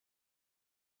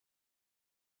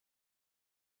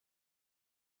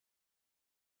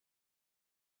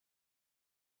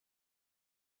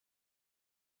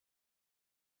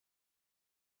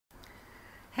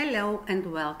Hello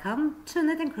and welcome to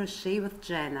Knit and Crochet with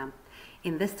Joanna.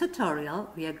 In this tutorial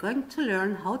we are going to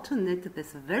learn how to knit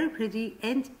this very pretty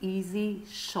and easy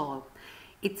shawl.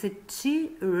 It's a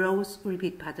 2 rows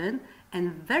repeat pattern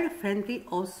and very friendly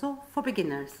also for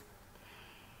beginners.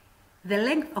 The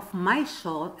length of my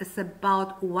shawl is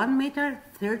about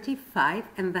 1.35 m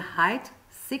and the height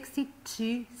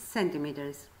 62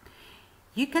 centimeters.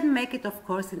 You can make it of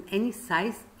course in any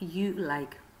size you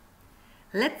like.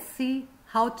 Let's see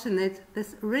how to knit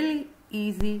this really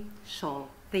easy shawl.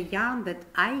 The yarn that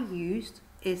I used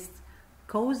is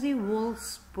Cozy Wool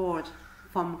Sport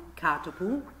from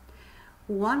Cartopoo.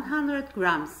 100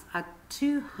 grams at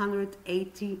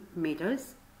 280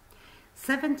 meters,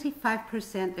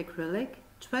 75% acrylic,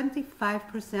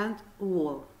 25%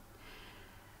 wool.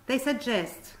 They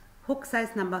suggest hook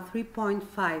size number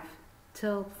 3.5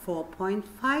 till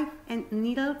 4.5 and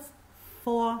needles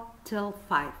 4 till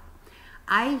 5.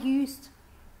 I used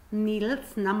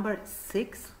needles number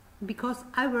 6 because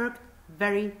I worked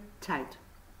very tight.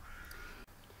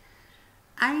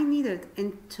 I needed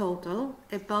in total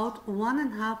about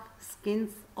 1.5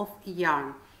 skeins of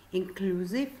yarn,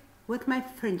 inclusive with my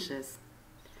fringes.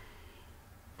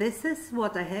 This is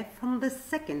what I have from the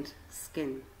second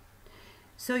skein.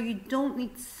 So you don't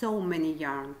need so many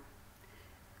yarn.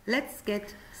 Let's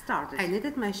get started. I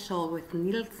knitted my shawl with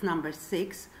needles number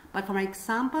 6, but for my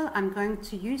example I'm going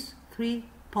to use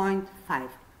 3.5.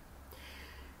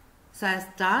 So I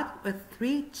start with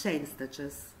 3 chain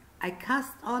stitches. I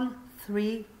cast on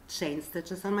 3 chain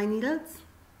stitches on my needles.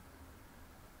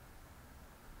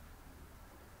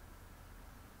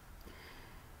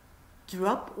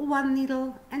 Drop 1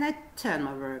 needle and I turn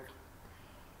my work.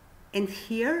 And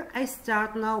here I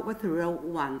start now with row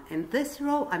 1. In this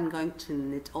row I'm going to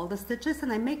knit all the stitches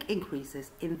and I make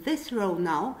increases. In this row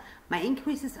now my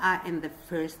increases are in the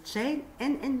first chain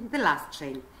and in the last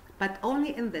chain, but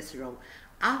only in this row.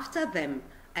 After them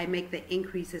I make the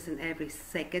increases in every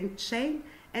second chain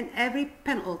and every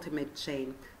penultimate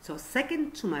chain. So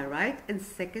second to my right and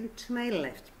second to my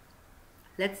left.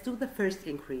 Let's do the first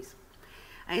increase.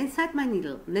 I insert my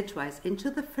needle knitwise into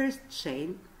the first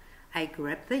chain. I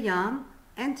grab the yarn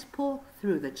and pull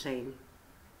through the chain.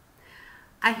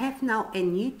 I have now a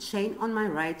new chain on my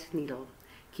right needle.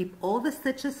 Keep all the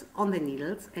stitches on the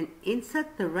needles and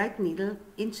insert the right needle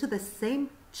into the same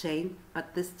chain,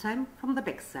 but this time from the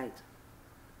back side.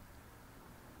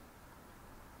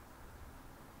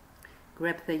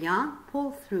 Grab the yarn,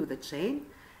 pull through the chain,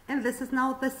 and this is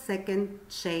now the second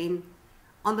chain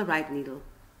on the right needle.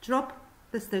 Drop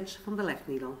the stitch from the left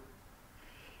needle.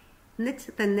 Knit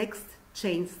the next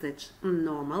chain stitch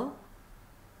normal,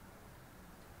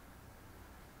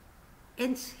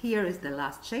 and here is the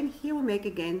last chain. Here we make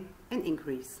again an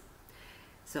increase.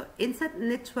 So insert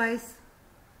knitwise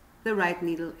the right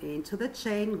needle into the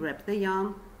chain, grab the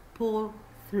yarn, pull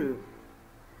through.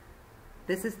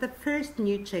 This is the first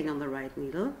new chain on the right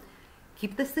needle.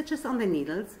 Keep the stitches on the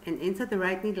needles and insert the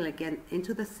right needle again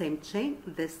into the same chain,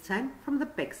 this time from the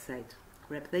back side.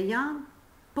 Grab the yarn,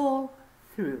 pull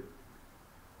through.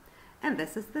 And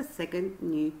this is the second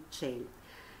new chain.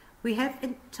 We have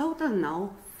in total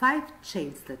now 5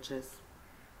 chain stitches.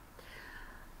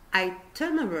 I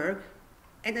turn my work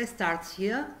and I start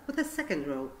here with the second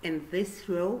row. In this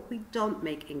row we don't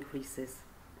make increases.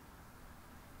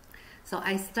 So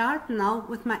I start now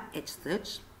with my edge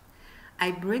stitch. I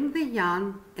bring the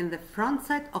yarn in the front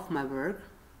side of my work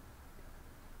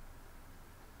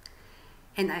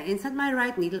and I insert my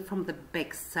right needle from the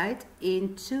back side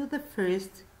into the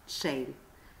first chain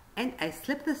and I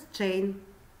slip this chain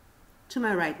to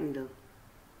my right needle.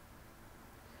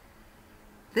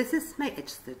 This is my edge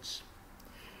stitch.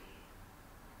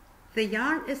 The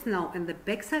yarn is now in the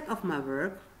back side of my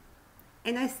work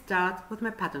and I start with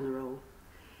my pattern row.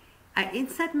 I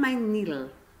insert my needle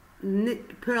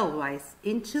purlwise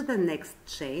into the next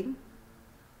chain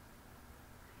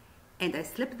and I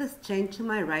slip this chain to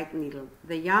my right needle.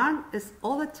 The yarn is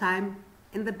all the time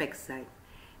in the back side.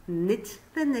 Knit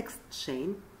the next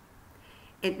chain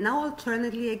and now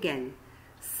alternately again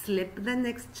slip the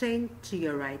next chain to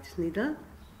your right needle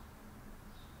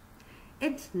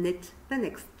and knit the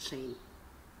next chain.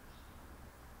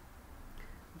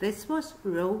 This was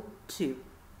row 2.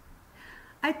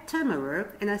 I turn my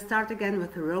work and I start again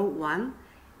with row 1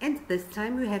 and this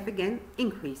time we have again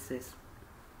increases.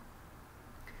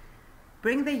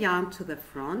 Bring the yarn to the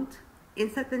front,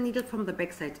 insert the needle from the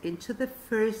back side into the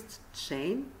first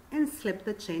chain and slip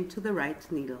the chain to the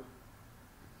right needle.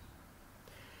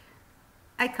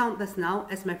 I count this now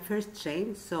as my first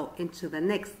chain, so into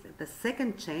the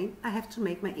second chain I have to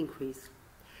make my increase.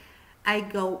 I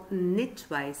go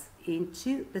knitwise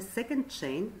into the second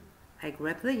chain, I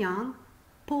grab the yarn,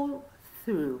 pull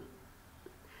through.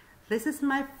 This is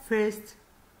my first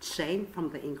chain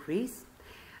from the increase,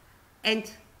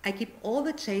 and I keep all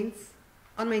the chains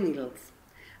on my needles.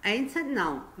 I insert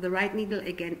now the right needle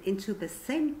again into the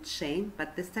same chain,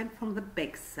 but this time from the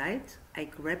back side. I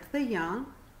grab the yarn,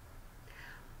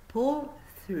 pull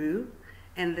through,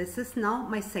 and this is now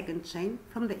my second chain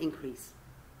from the increase.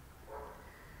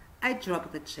 I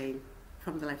drop the chain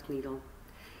from the left needle,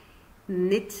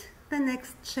 knit the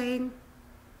next chain,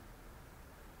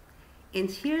 and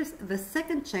here's the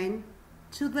second chain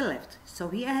to the left. So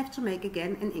here I have to make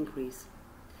again an increase.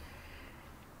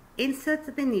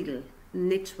 Insert the needle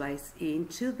knitwise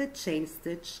into the chain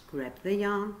stitch, grab the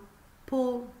yarn,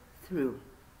 pull through.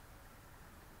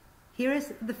 Here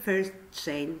is the first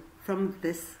chain from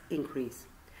this increase.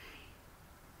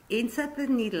 Insert the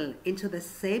needle into the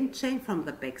same chain from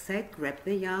the back side, grab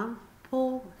the yarn,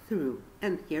 pull through,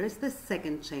 and here is the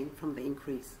second chain from the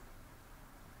increase.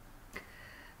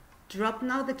 Drop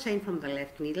now the chain from the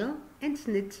left needle and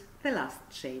knit the last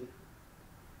chain.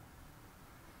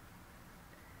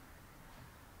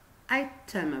 I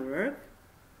turn my work,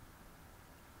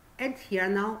 and here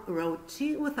now row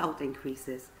 2 without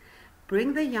increases.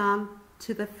 Bring the yarn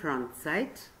to the front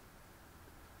side,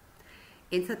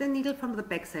 insert the needle from the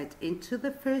back side into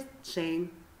the first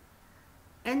chain,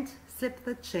 and slip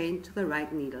the chain to the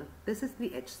right needle. This is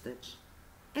the edge stitch.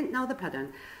 And now the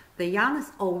pattern. The yarn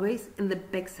is always in the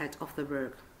back side of the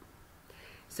work.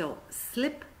 So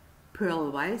slip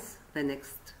purlwise the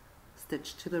next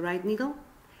stitch to the right needle,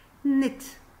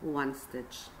 knit 1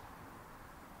 stitch.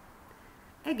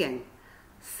 Again,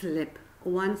 slip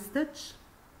 1 stitch,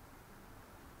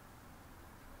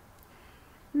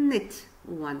 knit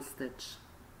 1 stitch,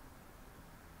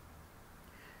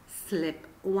 slip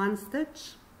 1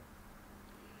 stitch,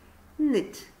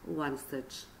 knit 1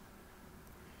 stitch.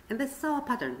 And this is our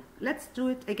pattern. Let's do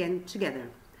it again together.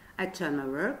 I turn my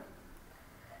work,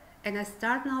 and I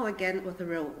start now again with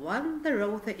row 1, the row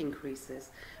with the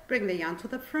increases. Bring the yarn to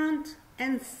the front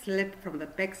and slip from the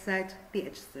back side the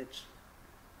edge stitch.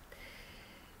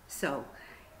 So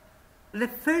the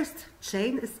first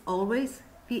chain is always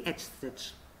the edge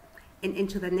stitch, and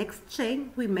into the next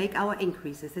chain we make our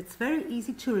increases. It's very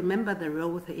easy to remember the row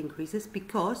with the increases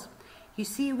because you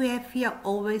see we have here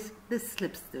always the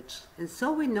slip stitch, and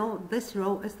so we know this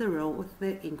row is the row with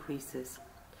the increases.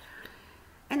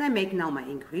 And I make now my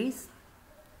increase,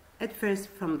 at first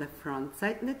from the front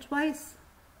side knitwise,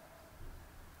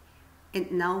 and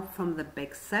now from the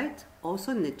back side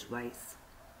also knitwise.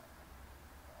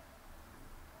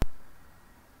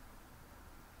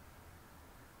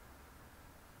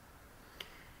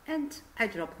 And I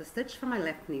drop the stitch from my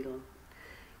left needle.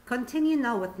 Continue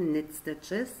now with knit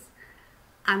stitches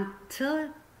until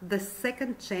the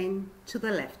second chain to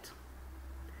the left.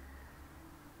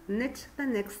 Knit the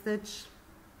next stitch,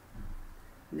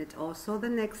 knit also the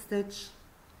next stitch,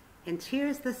 and here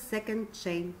is the second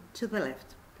chain to the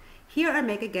left. Here I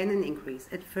make again an increase,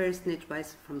 at first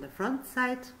knitwise from the front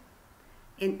side,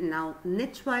 and now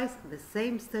knitwise the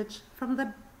same stitch from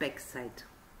the back side.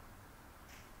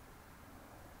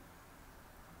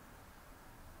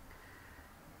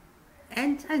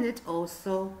 And I knit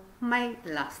also my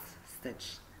last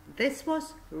stitch. This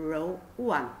was row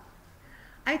 1.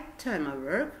 I turn my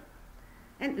work,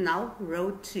 and now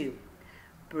row 2.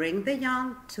 Bring the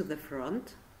yarn to the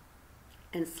front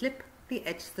and slip the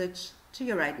edge stitch to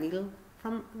your right needle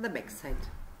from the back side.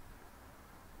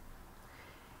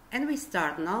 And we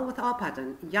start now with our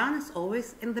pattern. Yarn is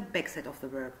always in the back side of the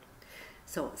work.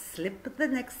 So slip the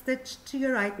next stitch to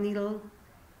your right needle,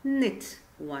 knit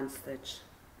 1 stitch.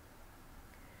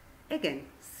 Again,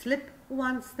 slip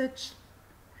 1 stitch,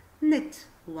 knit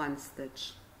 1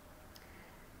 stitch,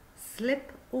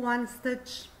 slip 1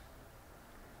 stitch,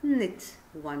 knit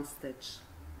 1 stitch,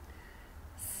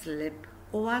 slip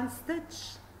 1 stitch,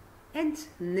 and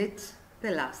knit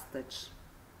the last stitch.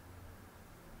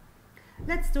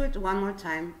 Let's do it one more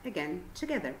time again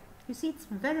together. You see, it's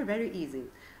very easy.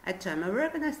 I turn my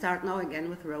work and I start now again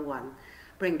with row 1.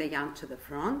 Bring the yarn to the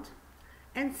front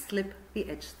and slip the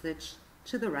edge stitch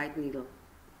to the right needle.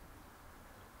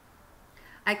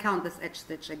 I count this edge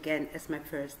stitch again as my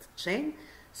first chain,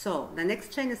 so the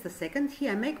next chain is the second.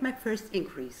 Here I make my first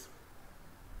increase,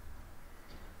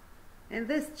 and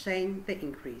this chain the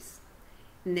increase,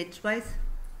 knitwise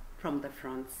from the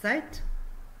front side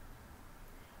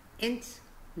and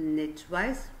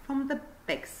knitwise from the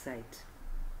back side.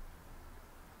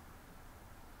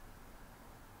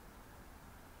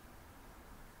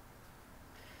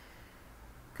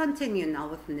 Continue now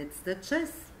with knit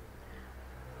stitches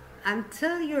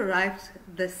until you arrive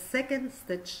the second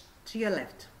stitch to your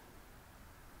left.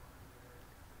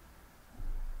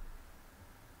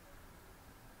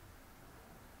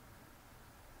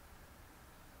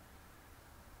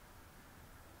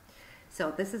 So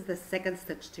this is the second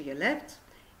stitch to your left.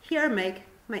 Here I make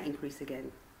my increase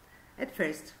again. At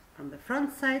first from the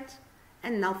front side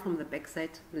and now from the back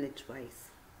side knitwise.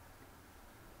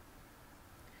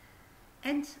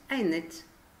 And I knit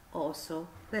also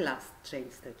the last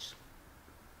chain stitch.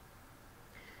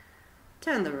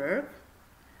 Turn the work,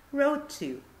 row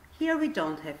 2. Here we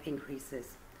don't have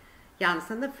increases. Yarn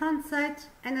is on the front side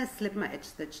and I slip my edge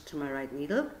stitch to my right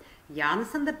needle. Yarn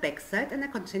is on the back side and I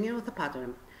continue with the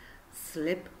pattern.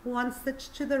 Slip one stitch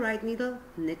to the right needle,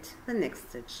 knit the next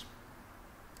stitch.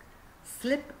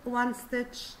 Slip one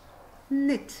stitch,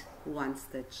 knit one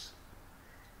stitch.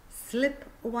 Slip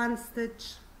one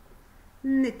stitch,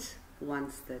 knit one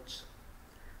stitch.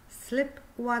 Slip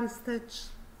one stitch,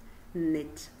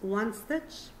 knit one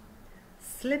stitch.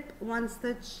 Slip one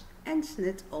stitch and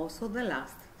knit also the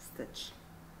last stitch.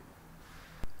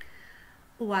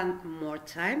 One more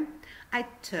time, I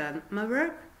turn my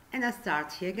work and I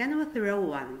start here again with row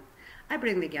 1. I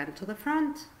bring the yarn to the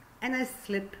front and I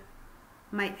slip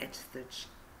my edge stitch.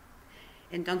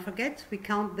 And don't forget, we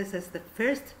count this as the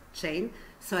first chain,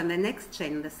 so in the next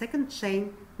chain, in the second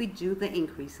chain, we do the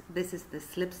increase. This is the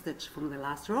slip stitch from the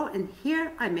last row, and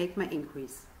here I make my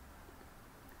increase.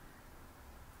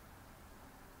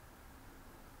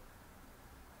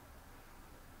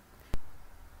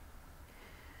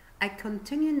 I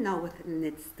continue now with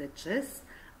knit stitches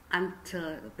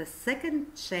until the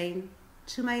second chain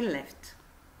to my left.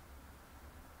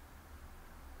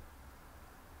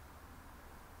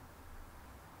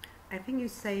 I think you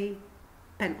say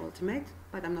penultimate,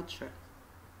 but I'm not sure.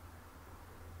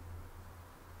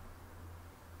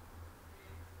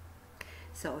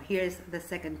 So here's the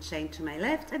second chain to my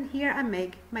left, and here I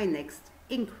make my next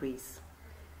increase.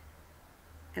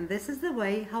 And this is the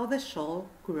way how the shawl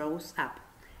grows up.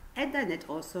 And I knit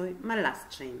also my last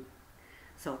chain.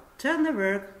 So turn the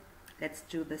work, let's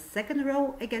do the second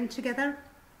row again together.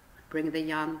 Bring the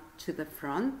yarn to the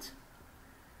front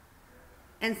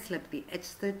and slip the edge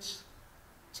stitch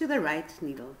to the right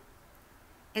needle.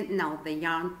 And now the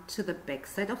yarn to the back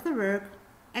side of the work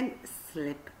and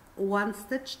slip one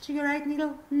stitch to your right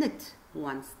needle, knit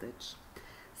one stitch.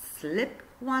 Slip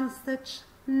one stitch,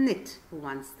 knit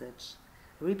one stitch.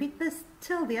 Repeat this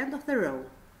till the end of the row.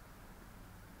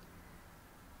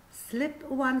 Slip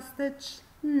one stitch,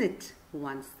 knit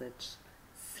one stitch.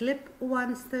 Slip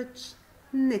one stitch,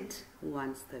 knit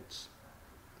one stitch.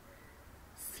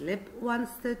 Slip one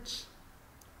stitch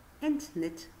and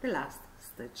knit the last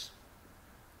stitch.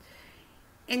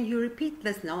 And you repeat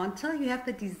this now until you have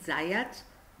the desired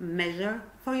measure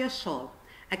for your shawl.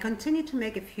 I continue to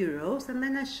make a few rows and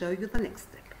then I show you the next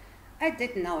step. I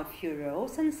did now a few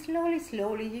rows and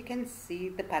slowly you can see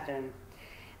the pattern.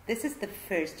 This is the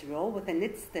first row with the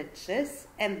knit stitches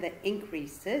and the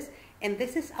increases, and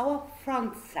this is our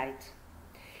front side.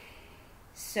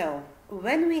 So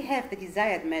when we have the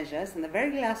desired measures in the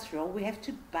very last row, we have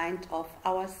to bind off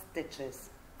our stitches.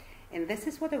 And this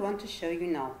is what I want to show you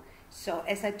now. So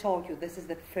as I told you, this is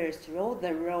the first row,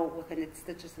 the row with the knit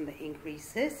stitches and the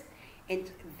increases.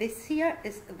 And this here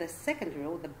is the second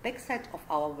row, the back side of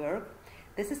our work.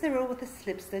 This is the row with the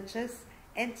slip stitches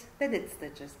and the knit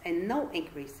stitches and no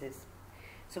increases.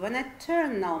 So when I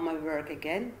turn now my work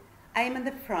again, I am in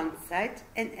the front side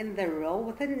and in the row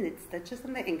with the knit stitches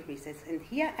and the increases, and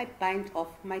here I bind off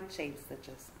my chain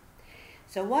stitches.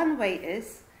 So one way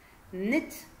is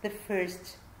knit the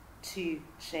first two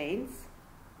chains,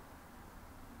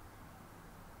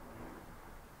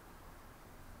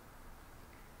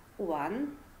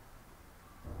 one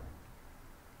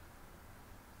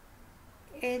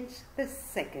and the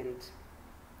second.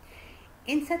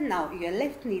 Insert now your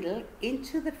left needle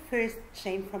into the first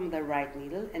chain from the right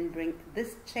needle and bring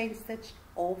this chain stitch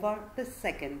over the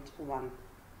second one.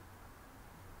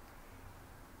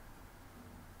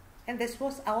 And this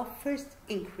was our first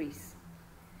increase.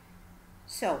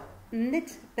 So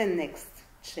knit the next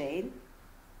chain.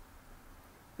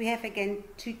 We have again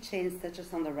two chain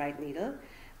stitches on the right needle.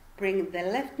 Bring the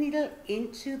left needle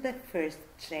into the first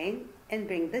chain and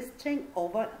bring this chain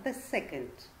over the second.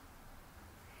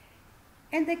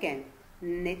 And again,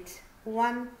 knit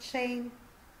one chain.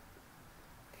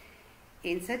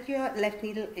 Insert your left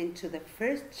needle into the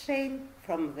first chain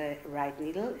from the right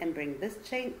needle and bring this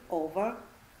chain over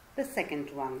the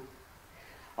second one.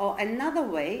 Or another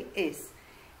way is,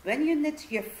 when you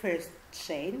knit your first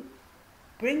chain,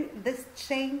 bring this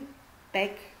chain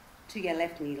back to your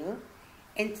left needle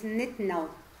and knit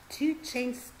now 2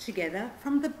 chains together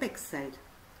from the back side.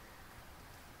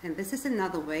 And this is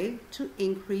another way to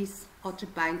increase or to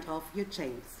bind off your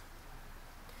chains.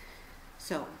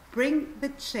 So bring the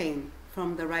chain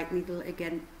from the right needle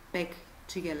again back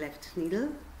to your left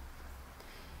needle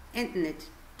and knit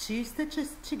 2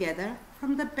 stitches together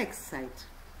from the back side.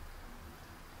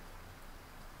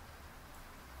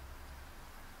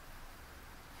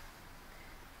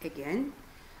 Again,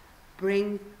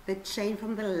 bring the chain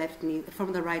from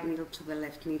the right needle to the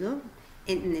left needle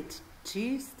and knit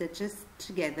 2 stitches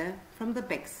together from the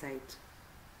back side.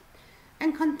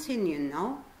 And continue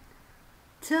now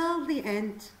till the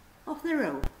end of the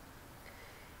row.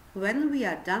 When we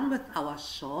are done with our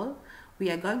shawl,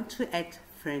 we are going to add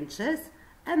fringes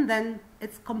and then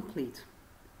it's complete.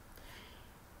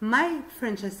 My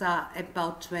fringes are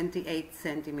about 28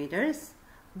 centimeters,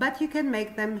 but you can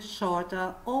make them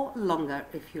shorter or longer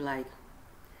if you like.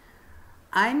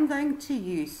 I'm going to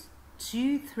use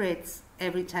 2 threads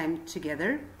every time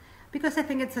together because I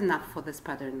think it's enough for this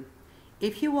pattern.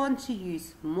 If you want to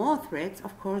use more threads,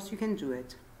 of course you can do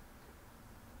it.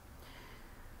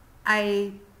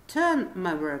 I turn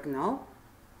my work now,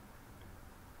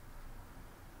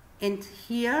 and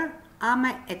here are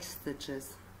my edge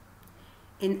stitches.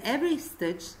 In every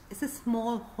stitch is a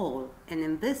small hole, and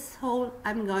in this hole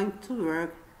I'm going to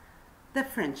work the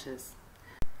fringes.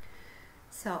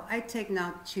 So I take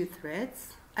now 2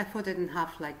 threads, I fold it in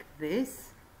half like this.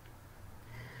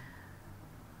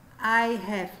 I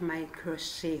have my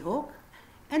crochet hook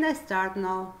and I start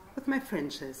now with my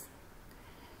fringes.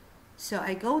 So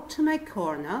I go to my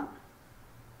corner,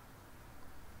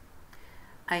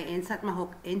 I insert my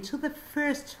hook into the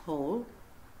first hole,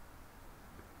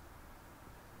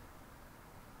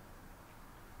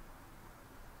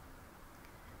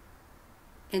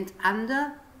 and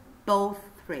under both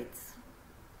threads.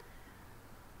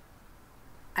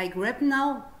 I grab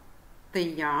now the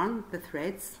yarn, the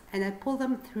threads, and I pull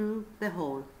them through the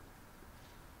hole.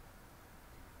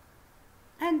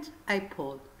 And I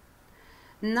pull.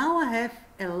 Now I have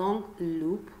a long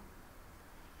loop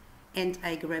and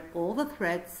I grab all the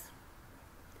threads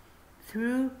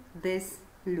through this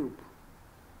loop.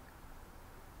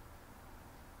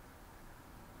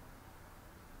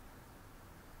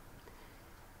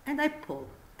 And I pull,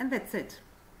 and that's it.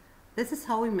 This is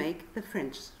how we make the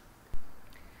fringe.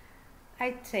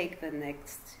 I take the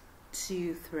next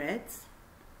 2 threads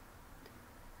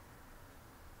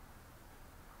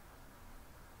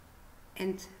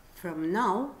and from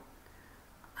now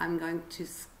I'm going to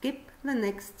skip the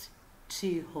next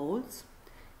 2 holes.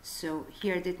 So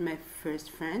here I did my first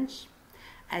fringe,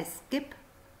 I skip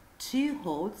 2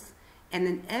 holes, and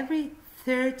in every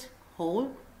 3rd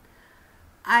hole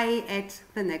I add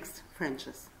the next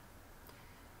fringes.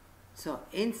 So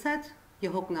insert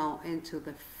your hook now into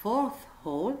the 4th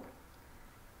hole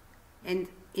and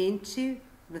into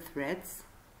the threads,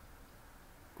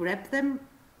 grab them,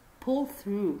 pull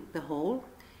through the hole.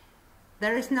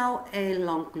 There is now a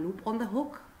long loop on the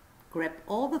hook, grab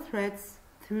all the threads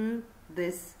through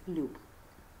this loop,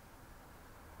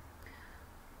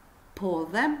 pull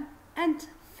them and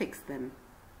fix them.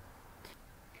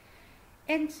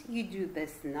 And you do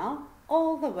this now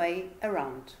all the way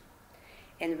around.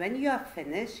 And when you are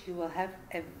finished, you will have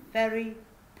a very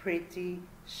pretty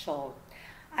shawl.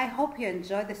 I hope you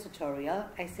enjoyed this tutorial.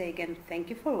 I say again,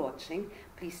 thank you for watching.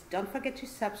 Please don't forget to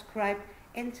subscribe,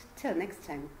 and till next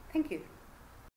time, thank you.